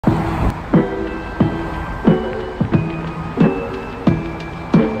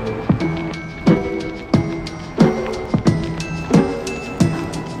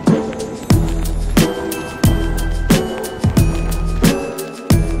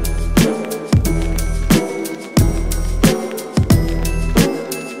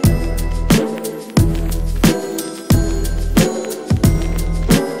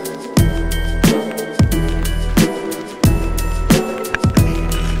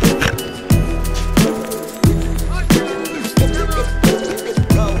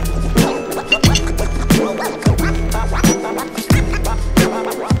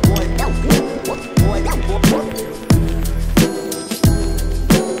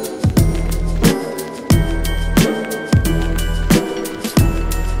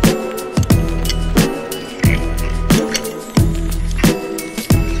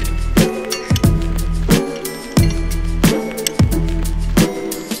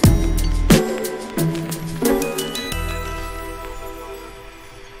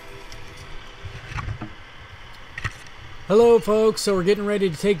Hello folks, so we're getting ready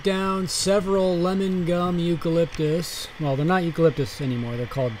to take down several lemon gum eucalyptus. Well, they're not eucalyptus anymore, they're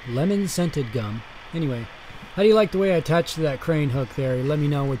called lemon scented gum. Anyway, how do you like the way I attached to that crane hook there? Let me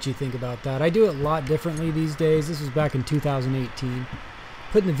know what you think about that. I do it a lot differently these days. This was back in 2018.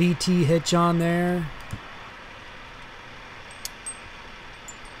 Putting the VT hitch on there.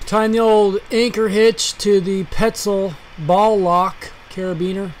 Tying the old anchor hitch to the Petzl ball lock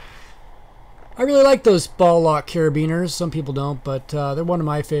carabiner. I really like those ball lock carabiners. Some people don't, but they're one of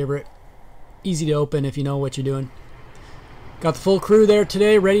my favorite. Easy to open if you know what you're doing. Got the full crew there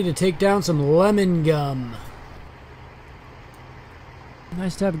today, ready to take down some lemon gum.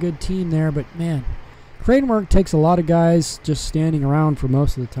 Nice to have a good team there, but man, crane work takes a lot of guys just standing around for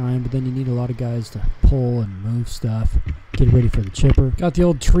most of the time, but then you need a lot of guys to pull and move stuff, get ready for the chipper. Got the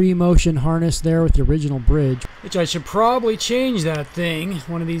old tree motion harness there with the original bridge, which I should probably change that thing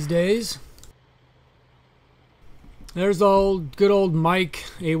one of these days. There's the old, good old Mike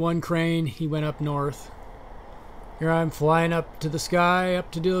A1 crane. He went up north. Here I'm flying up to the sky,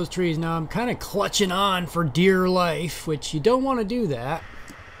 up to do those trees. Now I'm kind of clutching on for dear life, which you don't want to do that.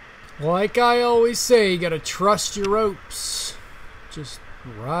 Like I always say, you got to trust your ropes. Just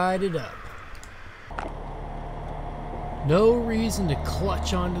ride it up. No reason to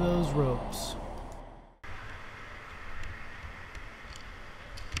clutch onto those ropes.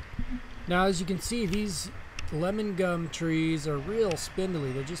 Now as you can see, these lemon gum trees are real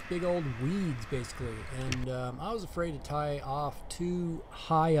spindly. They're just big old weeds basically, and I was afraid to tie off too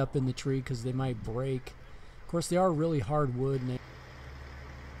high up in the tree because they might break. Of course they are really hard wood and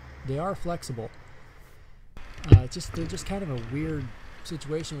they are flexible. They're just kind of a weird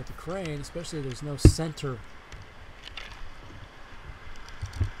situation with the crane, especially there's no center.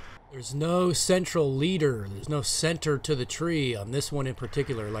 There's no central leader. There's no center to the tree on this one in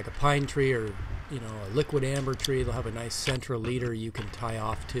particular. Like a pine tree or, you know, a liquid amber tree, they'll have a nice central leader you can tie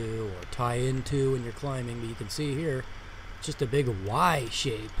off to or tie into when you're climbing. But you can see here, it's just a big Y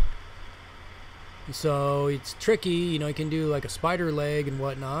shape. So it's tricky. You know, you can do like a spider leg and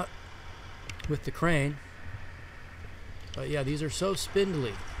whatnot with the crane. But yeah, these are so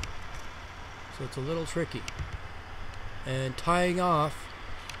spindly. So it's a little tricky. And tying off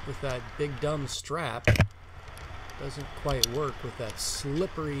with that big dumb strap doesn't quite work with that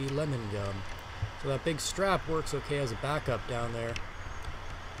slippery lemon gum. So that big strap works okay as a backup down there,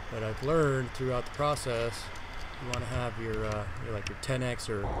 but I've learned throughout the process you want to have your like your 10x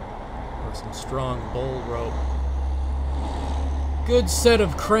or some strong bull rope. Good set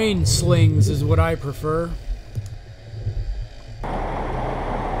of crane slings is what I prefer.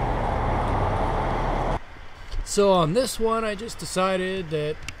 So on this one, I just decided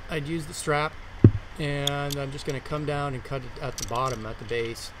that I'd use the strap, and I'm just going to come down and cut it at the bottom, at the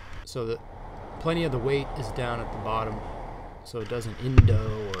base, so that plenty of the weight is down at the bottom, so it doesn't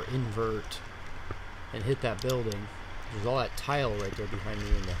indo or invert and hit that building. There's all that tile right there behind me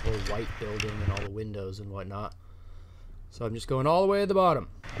and the whole white building and all the windows and whatnot. So I'm just going all the way to the bottom.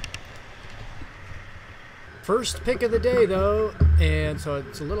 First pick of the day though, and so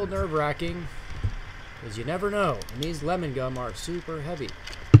it's a little nerve-wracking, because you never know, and these lemon gum are super heavy.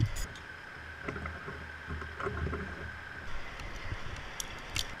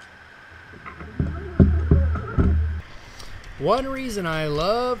 One reason I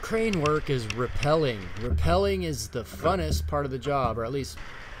love crane work is rappelling. Rappelling is the funnest part of the job, or at least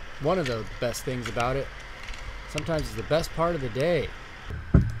one of the best things about it. Sometimes it's the best part of the day.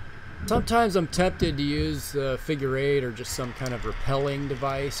 Sometimes I'm tempted to use figure eight or just some kind of rappelling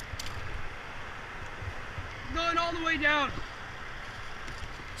device. Going all the way down.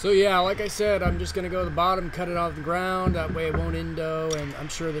 So yeah, like I said, I'm just going to go to the bottom, cut it off the ground. That way it won't indo, and I'm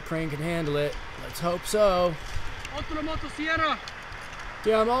sure the crane can handle it. Let's hope so.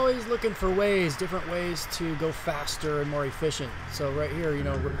 Yeah, I'm always looking for ways, different ways to go faster and more efficient. So right here, you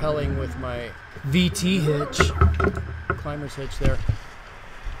know, rappelling with my VT hitch, climber's hitch there,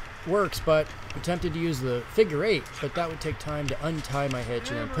 works, but I'm tempted to use the figure eight, but that would take time to untie my hitch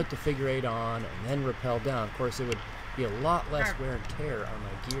and then put the figure eight on and then rappel down. Of course, it would be a lot less wear and tear on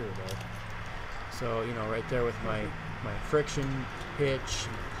my gear though. So, you know, right there with my friction hitch,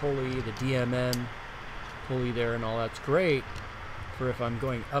 pulley, the DMM pulley there and all, that's great for if I'm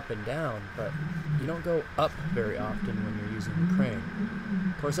going up and down, but you don't go up very often when you're using the crane.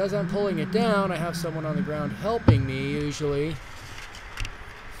 Of course, as I'm pulling it down, I have someone on the ground helping me usually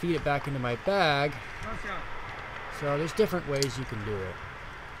feed it back into my bag. So there's different ways you can do it.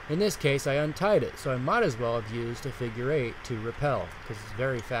 In this case, I untied it, so I might as well have used a figure eight to rappel, because it's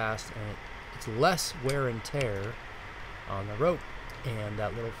very fast and it's less wear and tear on the rope and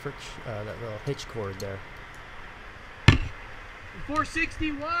that little hitch cord there.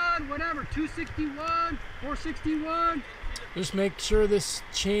 461, whatever, 261, 461. Just make sure this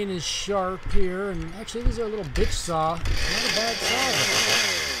chain is sharp here, and actually these are a little bitch saw. Not a bad saw.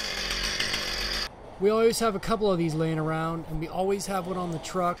 We always have a couple of these laying around, and we always have one on the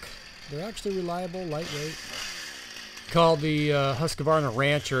truck. They're actually reliable, lightweight. Called the Husqvarna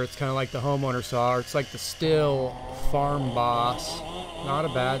Rancher. It's kind of like the homeowner saw, or it's like the Stihl Farm Boss. Not a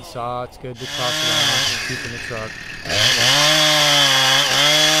bad saw. It's good to toss around, keep in the truck.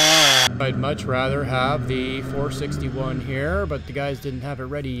 I'd much rather have the 461 here, but the guys didn't have it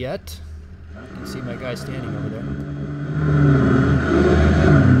ready yet. You can see my guy standing over there.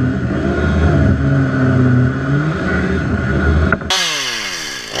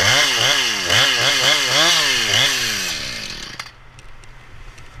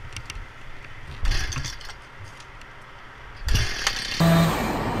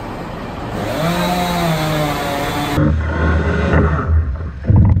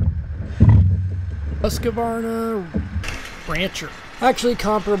 Husqvarna Rancher. Actually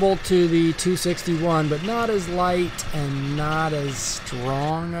comparable to the 261, but not as light and not as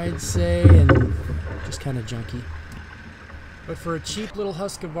strong, I'd say, and just kind of junky. But for a cheap little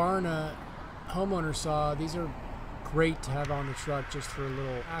Husqvarna homeowner saw, these are great to have on the truck just for a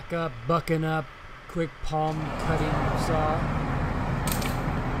little back up, bucking up, quick palm cutting saw.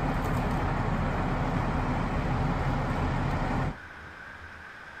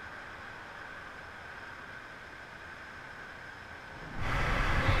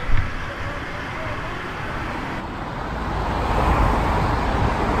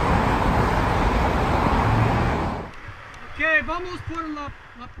 Ok, vamos por la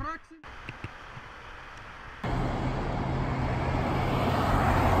próxima.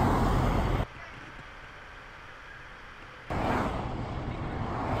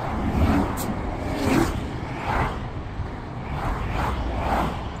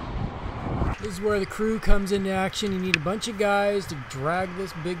 This is where the crew comes into action. You need a bunch of guys to drag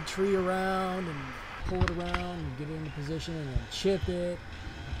this big tree around and pull it around and get it into position and then chip it.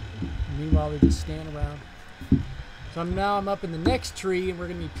 Meanwhile, they just stand around. So now I'm up in the next tree, and we're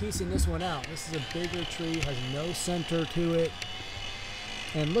going to be piecing this one out. This is a bigger tree, has no center to it.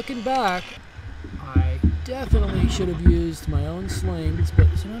 And looking back, I definitely should have used my own slings, but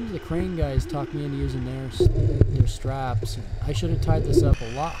sometimes the crane guys talk me into using their straps. I should have tied this up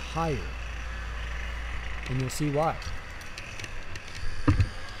a lot higher, and you'll see why.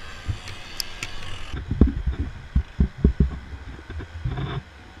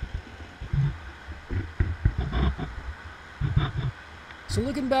 So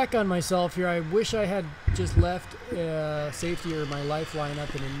looking back on myself here, I wish I had just left safety or my lifeline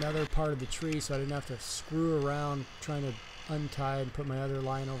up in another part of the tree so I didn't have to screw around trying to untie and put my other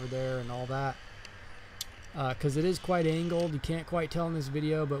line over there and all that. Because it is quite angled. You can't quite tell in this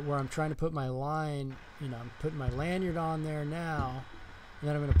video, but where I'm trying to put my line, you know, I'm putting my lanyard on there now, and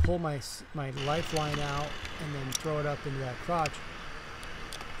then I'm going to pull my lifeline out and then throw it up into that crotch.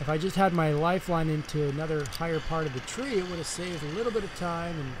 If I just had my lifeline into another higher part of the tree, it would have saved a little bit of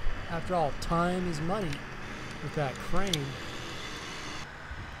time, and after all, time is money with that crane.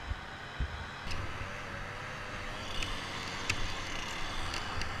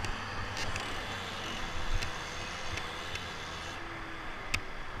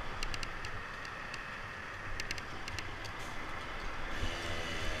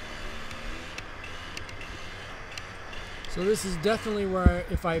 So this is definitely where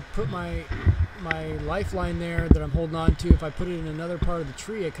if I put my lifeline there that I'm holding on to, if I put it in another part of the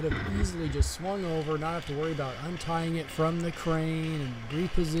tree, I could have easily just swung over, not have to worry about untying it from the crane and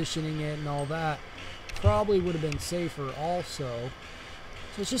repositioning it and all that. Probably would have been safer also.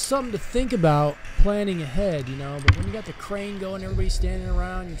 So it's just something to think about planning ahead, you know. But when you got the crane going, everybody's standing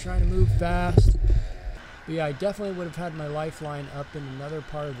around, you're trying to move fast. But yeah, I definitely would have had my lifeline up in another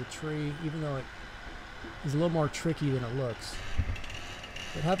part of the tree, even though it is a little more tricky than it looks.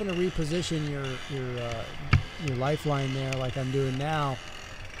 But having to reposition your lifeline there like I'm doing now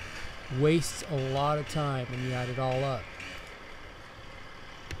wastes a lot of time when you add it all up.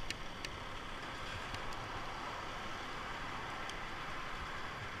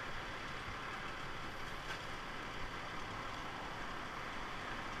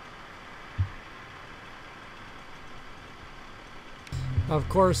 Of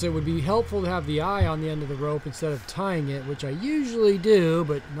course, it would be helpful to have the eye on the end of the rope instead of tying it, which I usually do,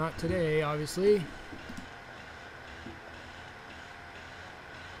 but not today, obviously.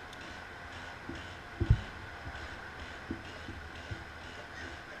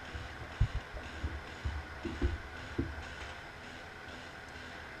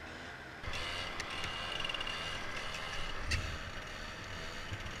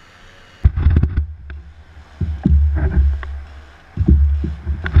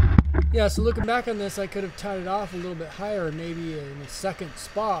 Yeah, so looking back on this, I could have tied it off a little bit higher, maybe in a second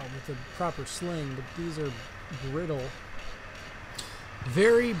spot with a proper sling, but these are brittle.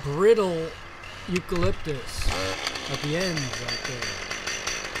 Very brittle eucalyptus at the ends right there.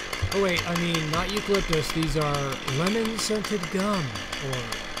 Oh wait, I mean not eucalyptus, these are lemon scented gum or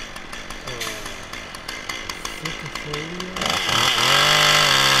Eucalyptus.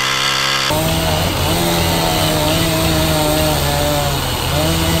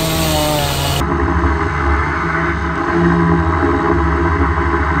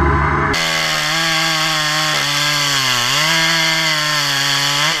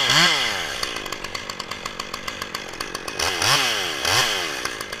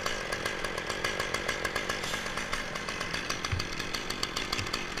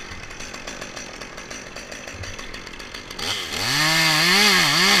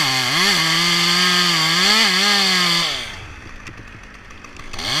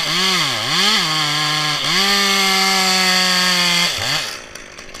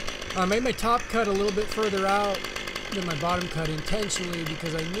 I made my top cut a little bit further out than my bottom cut intentionally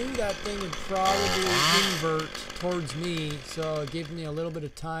because I knew that thing would probably invert towards me, so it gave me a little bit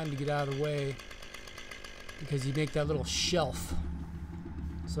of time to get out of the way because you make that little shelf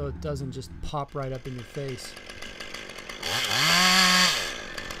so it doesn't just pop right up in your face.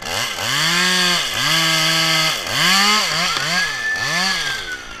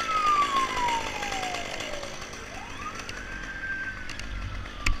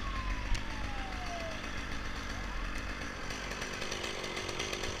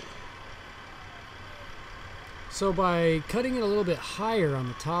 So by cutting it a little bit higher on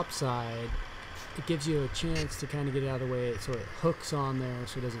the top side, it gives you a chance to kind of get it out of the way so it hooks on there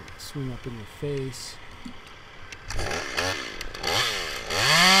so it doesn't swing up in your face.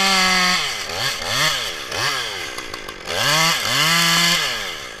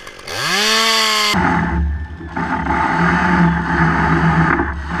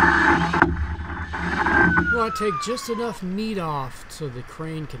 You want to take just enough meat off so the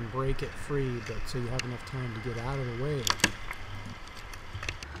crane can break it free, but so you have enough time to get out of the way.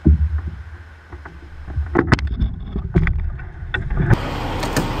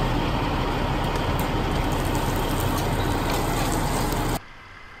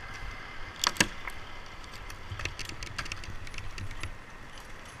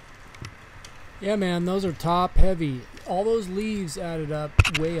 Yeah, man, those are top heavy. All those leaves added up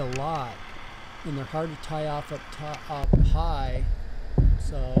weigh a lot, and they're hard to tie off up high.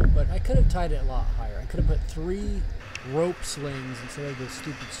 So, but I could have tied it a lot higher. I could have put 3 rope slings instead of those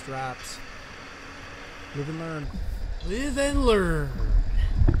stupid straps. Live and learn. Live and learn.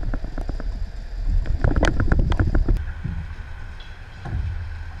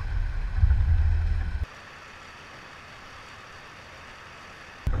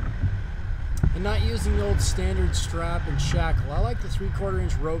 And not using the old standard strap and shackle. I like the 3/4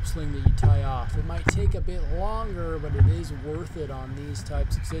 inch rope sling that you tie off. It might take a bit longer, but it is worth it on these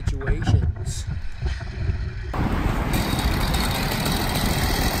types of situations.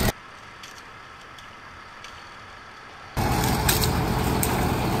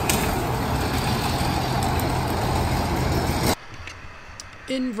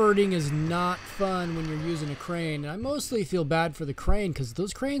 Inverting is not fun when you're using a crane. I mostly feel bad for the crane because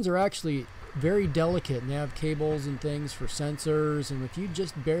those cranes are actually very delicate and they have cables and things for sensors, and if you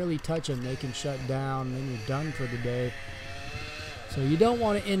just barely touch them they can shut down and then you're done for the day. So you don't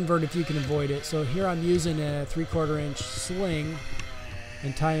want to invert if you can avoid it. So here I'm using a 3/4 inch sling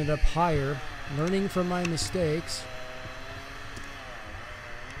and tying it up higher, learning from my mistakes.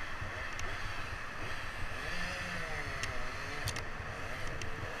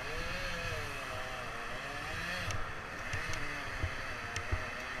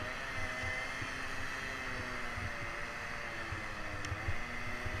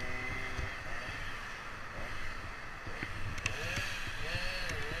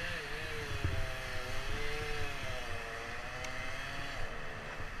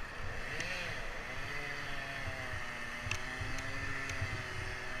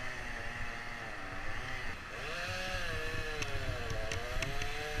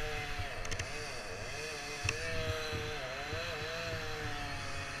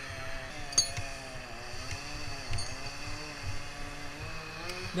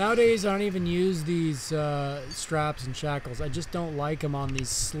 Nowadays, I don't even use these straps and shackles. I just don't like them on these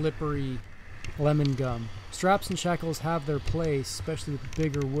slippery lemon gum. Straps and shackles have their place, especially with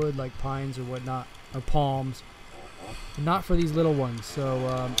bigger wood like pines or whatnot, or palms. But not for these little ones.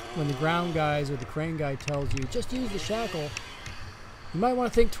 So when the ground guys or the crane guy tells you, just use the shackle, you might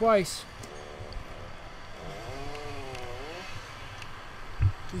want to think twice.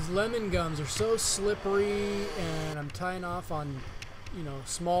 These lemon gums are so slippery, and I'm tying off on, you know,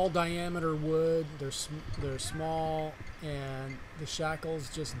 small diameter wood. They're small, and the shackles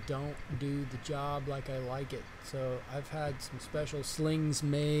just don't do the job like I like it. So I've had some special slings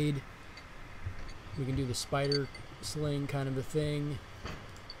made. We can do the spider sling kind of a thing.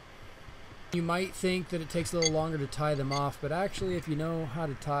 You might think that it takes a little longer to tie them off, but actually if you know how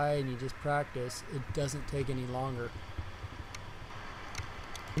to tie and you just practice, it doesn't take any longer.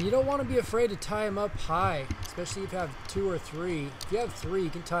 And you don't want to be afraid to tie them up high, especially if you have 2 or 3. If you have 3, you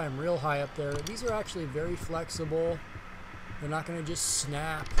can tie them real high up there. These are actually very flexible. They're not going to just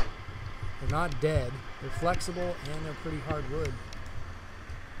snap. They're not dead. They're flexible and they're pretty hard wood.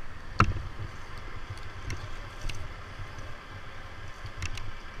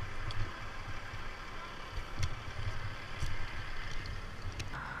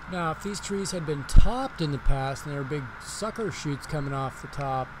 Now, if these trees had been topped in the past and there were big sucker shoots coming off the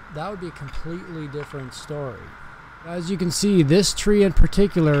top, that would be a completely different story. As you can see, this tree in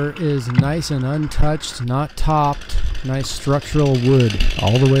particular is nice and untouched, not topped, nice structural wood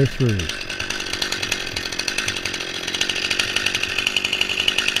all the way through.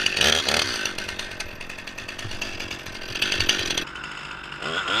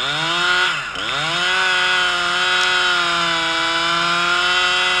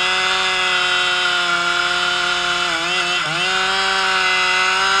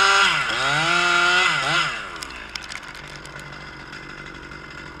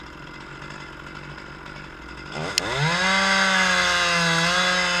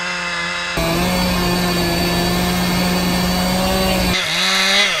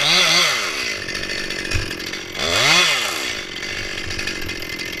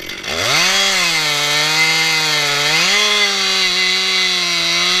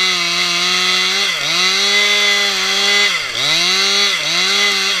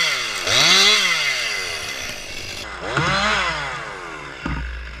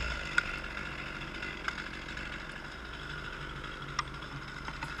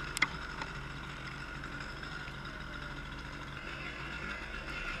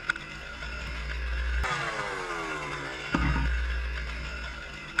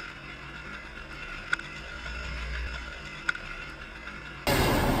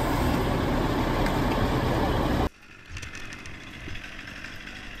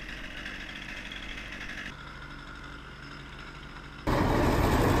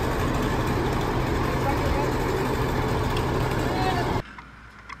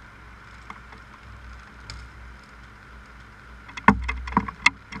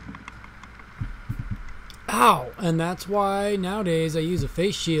 Ow! And that's why nowadays I use a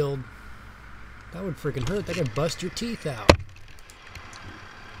face shield. That would freaking hurt. That could bust your teeth out.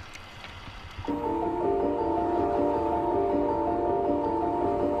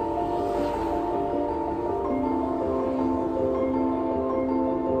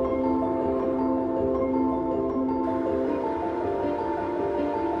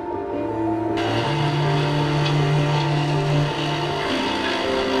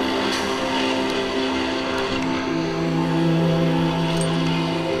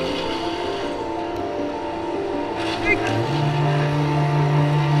 Hey!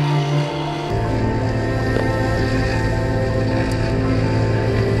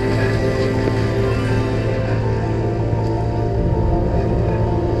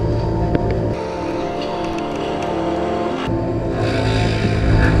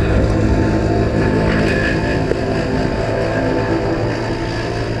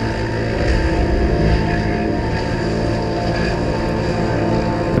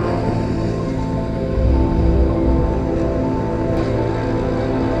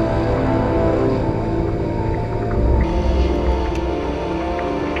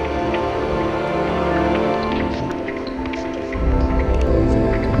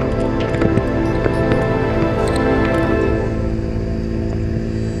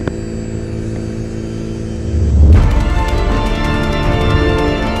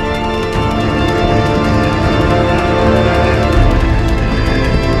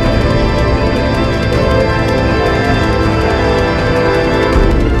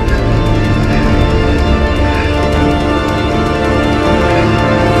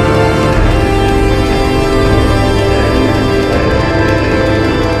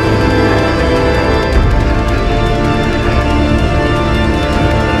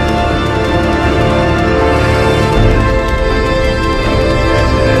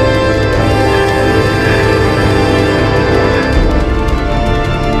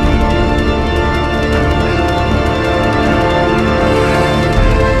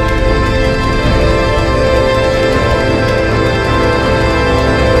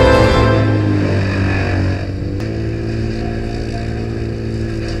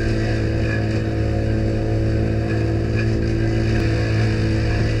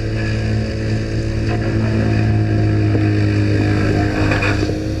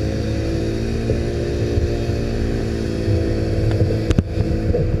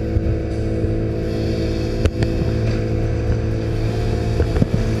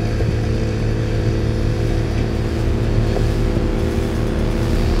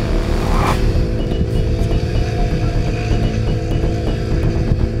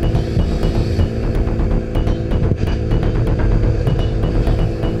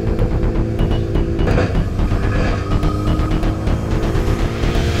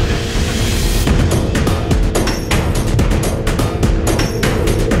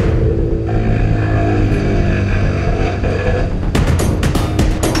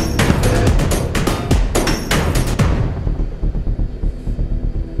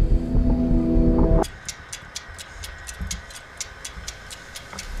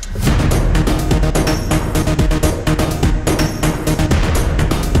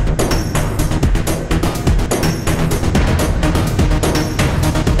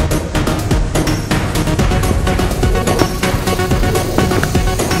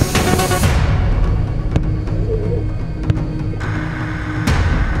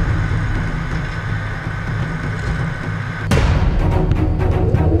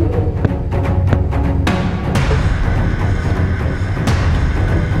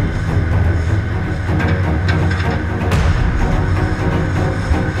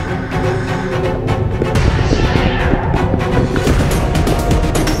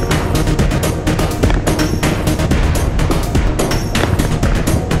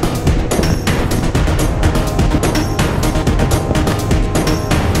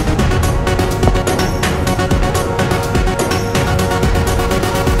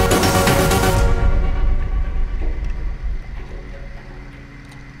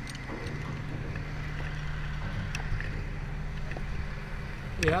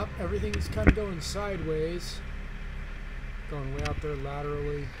 everything's kind of going sideways. Going way out there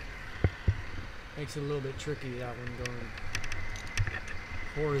laterally. Makes it a little bit tricky, that one going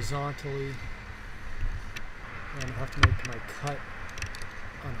horizontally. And I have to make my cut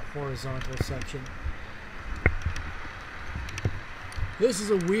on a horizontal section. This is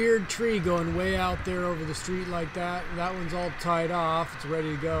a weird tree going way out there over the street like that. That one's all tied off. It's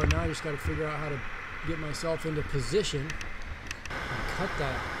ready to go. Now I just got to figure out how to get myself into position and cut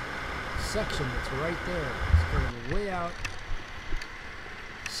that section that's right there. It's going way out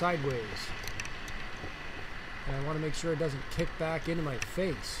sideways. And I want to make sure it doesn't kick back into my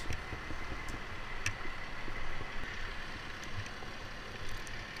face.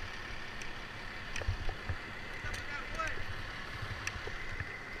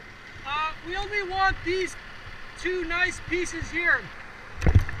 We only want these two nice pieces here.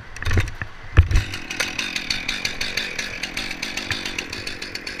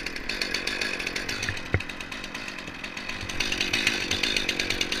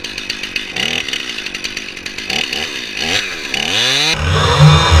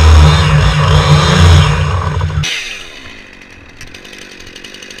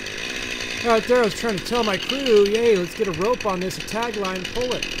 Right there, I was trying to tell my crew, yay, let's get a rope on this, a tag line,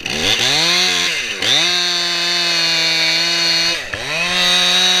 pull it.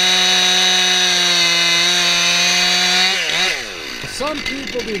 Some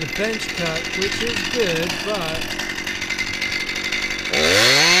people do the bench cut, which is good, but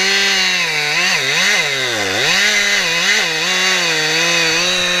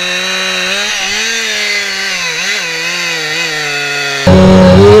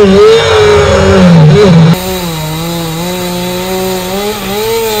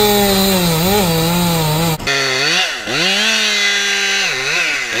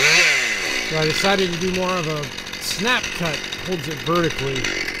so I decided to do more of a snap cut, holds it vertically.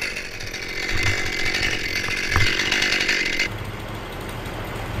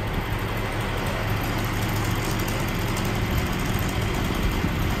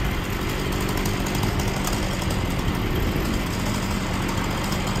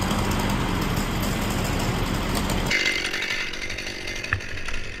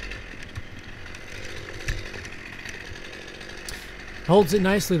 Holds it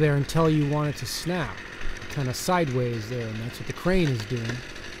nicely there until you want it to snap. Kind of sideways there, and that's what the crane is doing.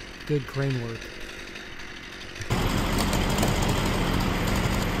 Good crane work.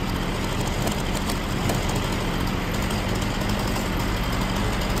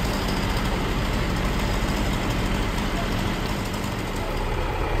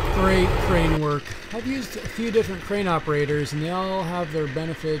 Great crane work. I've used a few different crane operators, and they all have their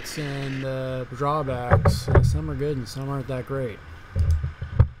benefits and drawbacks. Some are good and some aren't that great.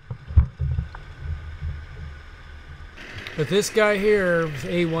 But this guy here,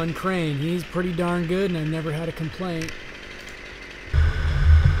 A1 Crane, he's pretty darn good, and I've never had a complaint.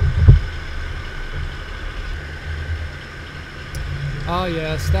 Oh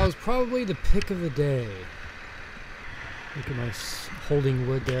yes, that was probably the pick of the day. Look at my holding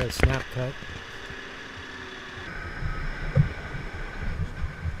wood there, a snap cut.